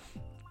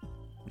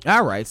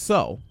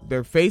 so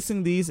they're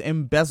facing these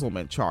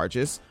embezzlement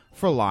charges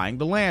for lying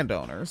to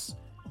landowners.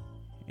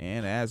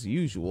 And as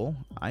usual,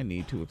 I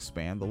need to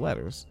expand the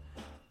letters.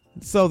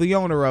 So the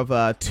owner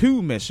of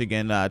two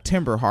Michigan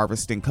timber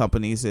harvesting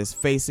companies is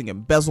facing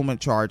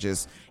embezzlement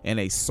charges in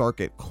a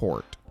circuit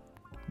court.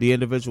 The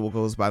individual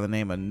goes by the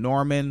name of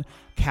Norman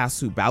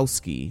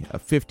Kasubowski, a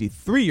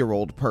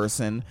 53-year-old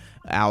person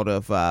out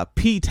of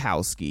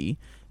Petoskey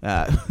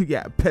of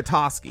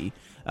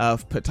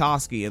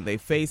Petoskey, and they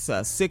face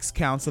 6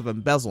 counts of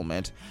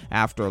embezzlement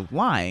after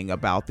lying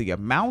about the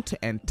amount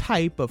and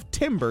type of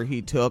timber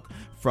he took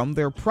from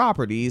their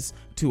properties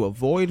to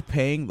avoid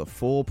paying the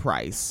full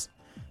price.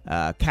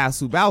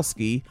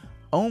 Kasubowski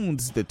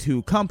owns the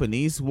two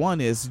companies. One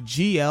is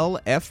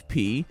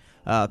GLFP,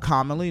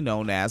 commonly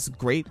known as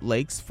Great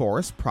Lakes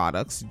Forest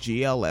Products,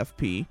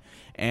 GLFP,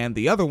 and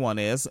the other one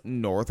is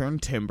Northern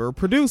Timber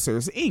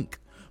Producers, Inc.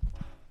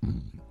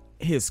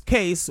 His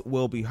case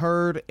will be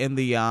heard in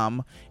the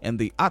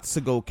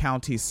Otsego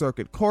County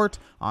Circuit Court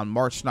on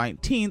March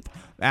 19th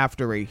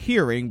after a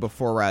hearing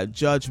before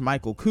Judge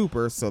Michael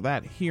Cooper. So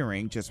that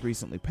hearing just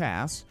recently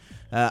passed.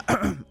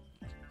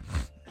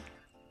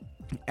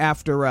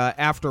 After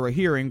a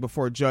hearing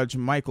before Judge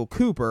Michael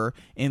Cooper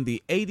in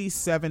the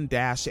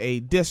 87-A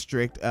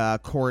District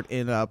Court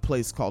in a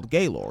place called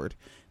Gaylord.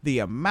 The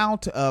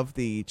amount of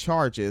the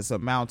charges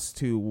amounts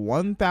to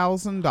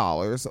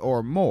 $1,000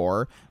 or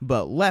more,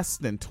 but less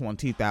than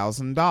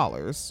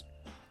 $20,000.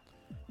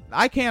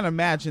 I can't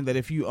imagine that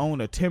if you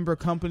own a timber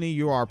company,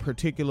 you are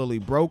particularly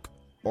broke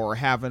or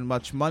having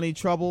much money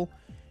trouble.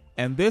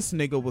 And this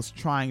nigga was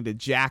trying to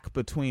jack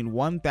between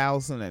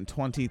 1,000 and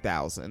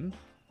 20,000.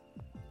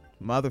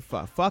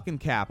 Fucking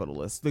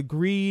capitalists. The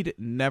greed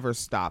never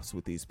stops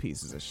with these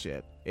pieces of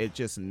shit. It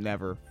just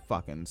never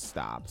fucking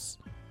stops.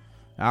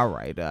 All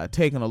right,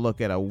 taking a look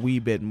at a wee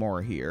bit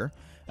more here.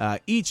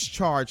 Each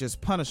charge is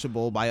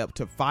punishable by up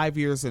to 5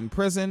 years in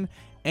prison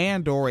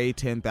and or a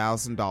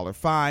 $10,000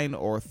 fine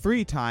or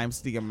 3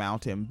 times the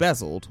amount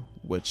embezzled,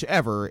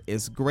 whichever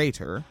is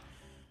greater.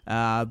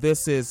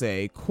 This is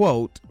a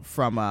quote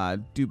from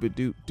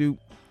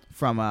Mr.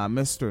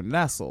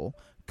 Nessel.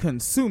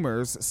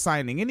 Consumers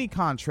signing any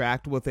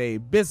contract with a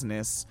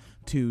business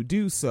to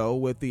do so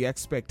with the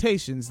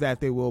expectations that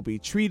they will be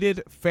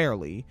treated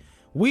fairly.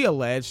 We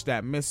allege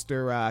that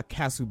Mr.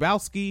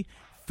 Kasubowski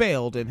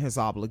failed in his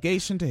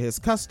obligation to his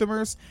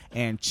customers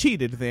and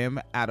cheated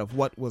them out of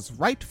what was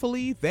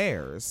rightfully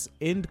theirs.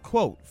 End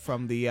quote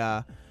from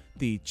the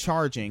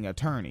charging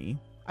attorney.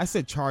 I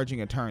said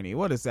charging attorney.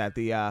 What is that?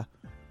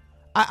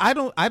 I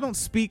don't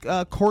speak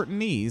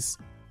Courtney's.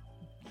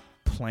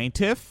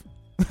 Plaintiff?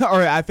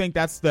 Or I think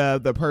that's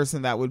the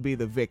person that would be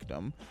the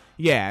victim.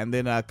 Yeah, and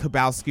then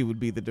Kabowski would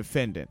be the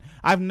defendant.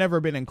 I've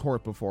never been in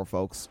court before,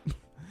 folks.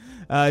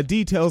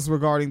 Details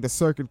regarding the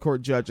circuit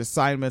court judge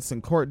assignments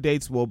and court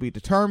dates will be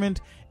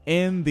determined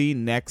in the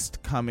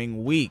next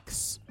coming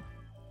weeks.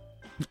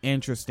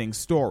 Interesting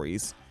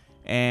stories.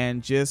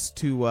 And just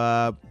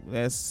to,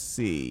 let's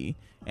see.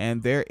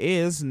 And there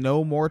is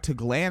no more to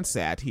glance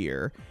at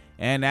here.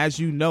 And as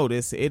you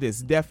notice, it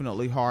is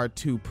definitely hard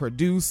to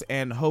produce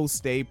and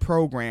host a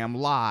program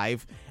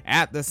live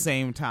at the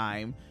same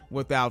time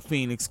without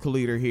Phoenix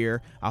Kalita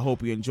here. I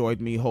hope you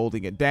enjoyed me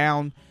holding it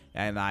down,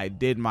 and I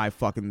did my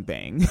fucking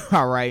thing.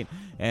 All right,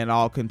 and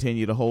I'll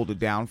continue to hold it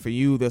down for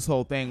you. This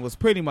whole thing was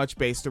pretty much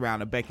based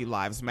around a Becky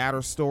Lives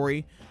Matter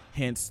story,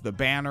 hence the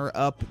banner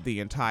up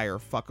the entire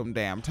fucking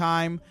damn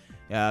time,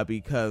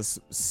 because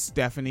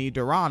Stephanie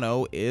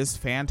Durano is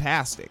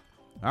fantastic.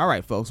 All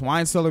right, folks,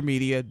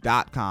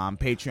 winecellarmedia.com,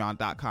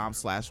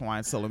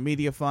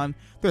 patreon.com/winecellarmediafund.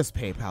 There's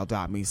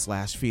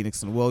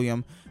paypal.me/Phoenix and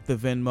William, the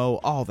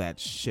Venmo, all that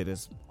shit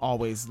is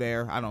always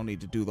there. I don't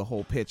need to do the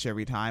whole pitch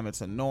every time.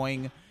 It's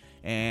annoying.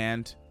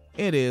 And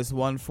it is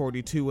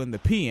 1:42 in the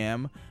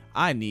PM.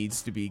 I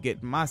needs to be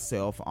getting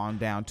myself on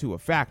down to a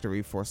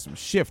factory for some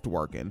shift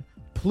working.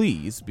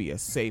 Please be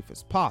as safe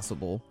as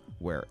possible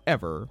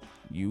wherever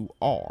you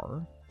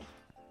are.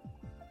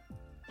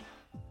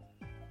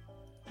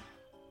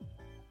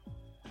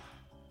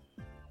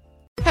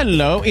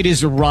 Hello, it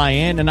is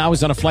Ryan, and I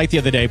was on a flight the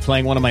other day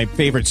playing one of my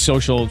favorite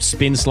social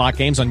spin slot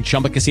games on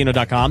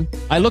ChumbaCasino.com.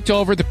 I looked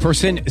over at the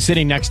person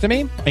sitting next to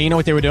me, and you know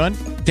what they were doing?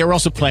 They were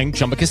also playing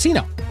Chumba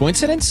Casino.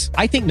 Coincidence?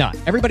 I think not.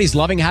 Everybody's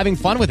loving having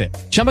fun with it.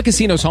 Chumba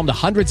Casino is home to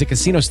hundreds of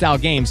casino-style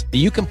games that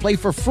you can play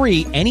for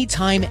free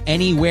anytime,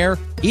 anywhere,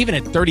 even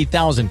at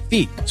 30,000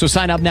 feet. So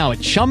sign up now at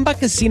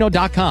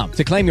ChumbaCasino.com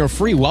to claim your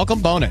free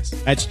welcome bonus.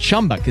 That's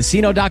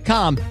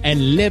ChumbaCasino.com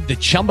and live the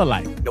Chumba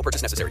life. No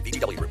purchase necessary.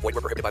 VGW. Void where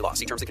prohibited by law.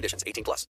 See terms and conditions. 18+.